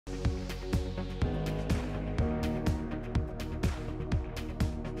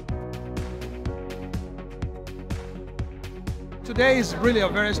Today is really a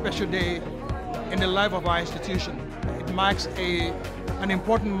very special day in the life of our institution. It marks an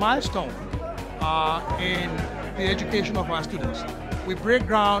important milestone in the education of our students. We break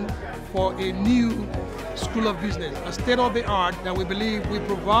ground for a new School of Business, a state-of-the-art that we believe will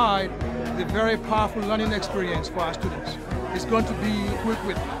provide the very powerful learning experience for our students. It's going to be equipped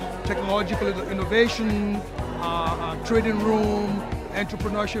with technological innovation, trading room,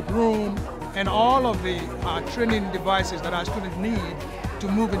 entrepreneurship room, and all of the training devices that our students need to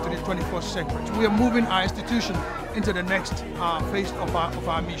move into the 21st century. So we are moving our institution into the next phase of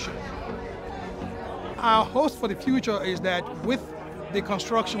our mission. Our hope for the future is that with the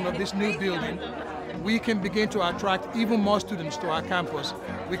construction of this new building, we can begin to attract even more students to our campus.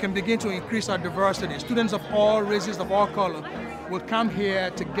 We can begin to increase our diversity. Students of all races, of all color, will come here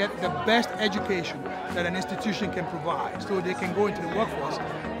to get the best education that an institution can provide so they can go into the workforce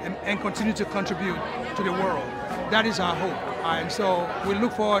and continue to contribute to the world. That is our hope. And so we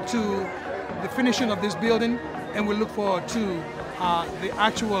look forward to the finishing of this building, and we look forward to the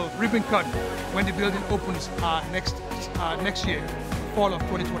actual ribbon cut when the building opens next year, fall of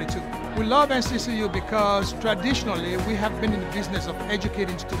 2022. We love NCCU because traditionally we have been in the business of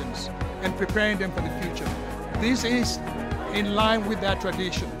educating students and preparing them for the future. This is in line with that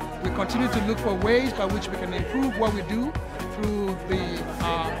tradition. We continue to look for ways by which we can improve what we do through the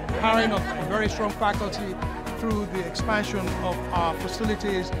hiring of very strong faculty, through the expansion of our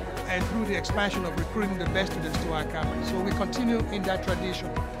facilities, and through the expansion of recruiting the best students to our campus. So we continue in that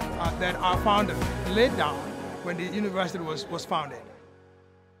tradition that our founder laid down when the university was founded.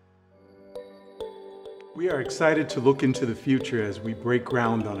 We are excited to look into the future as we break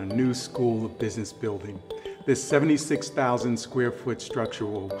ground on a new School of Business building. This 76,000 square foot structure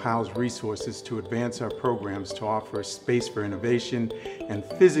will house resources to advance our programs to offer a space for innovation and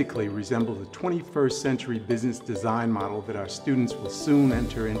physically resemble the 21st century business design model that our students will soon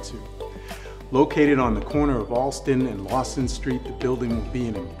enter into. Located on the corner of Alston and Lawson Street, the building will be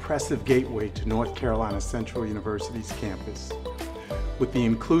an impressive gateway to North Carolina Central University's campus. With the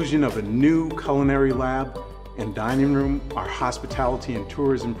inclusion of a new culinary lab and dining room, our hospitality and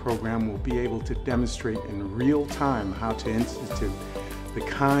tourism program will be able to demonstrate in real time how to institute the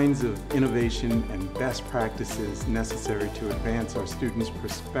kinds of innovation and best practices necessary to advance our students'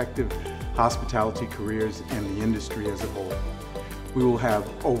 prospective hospitality careers and the industry as a whole. We will have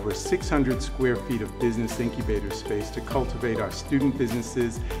over 600 square feet of business incubator space to cultivate our student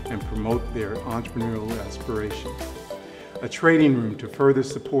businesses and promote their entrepreneurial aspirations. A trading room to further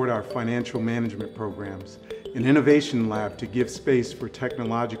support our financial management programs, an innovation lab to give space for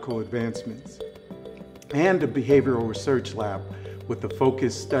technological advancements, and a behavioral research lab with a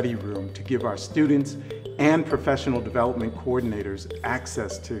focused study room to give our students and professional development coordinators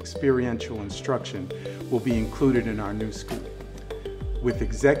access to experiential instruction will be included in our new school. With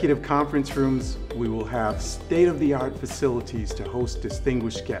executive conference rooms, we will have state-of-the-art facilities to host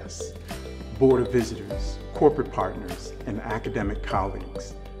distinguished guests, board of visitors, corporate partners, and academic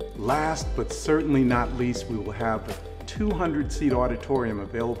colleagues. Last but certainly not least, we will have a 200-seat auditorium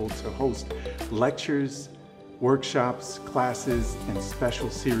available to host lectures, workshops, classes, and special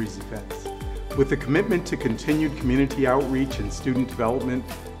series events. With a commitment to continued community outreach and student development,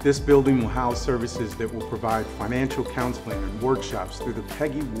 this building will house services that will provide financial counseling and workshops through the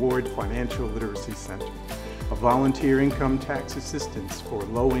Peggy Ward Financial Literacy Center, a volunteer income tax assistance for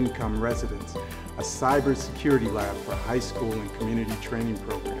low-income residents, a cybersecurity lab for high school and community training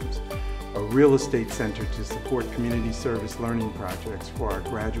programs, a real estate center to support community service learning projects for our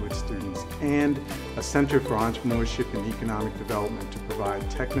graduate students, and a center for entrepreneurship and economic development to provide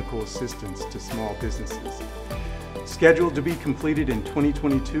technical assistance to small businesses. Scheduled to be completed in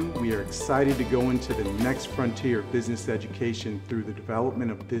 2022, we are excited to go into the next frontier of business education through the development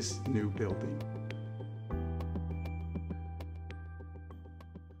of this new building.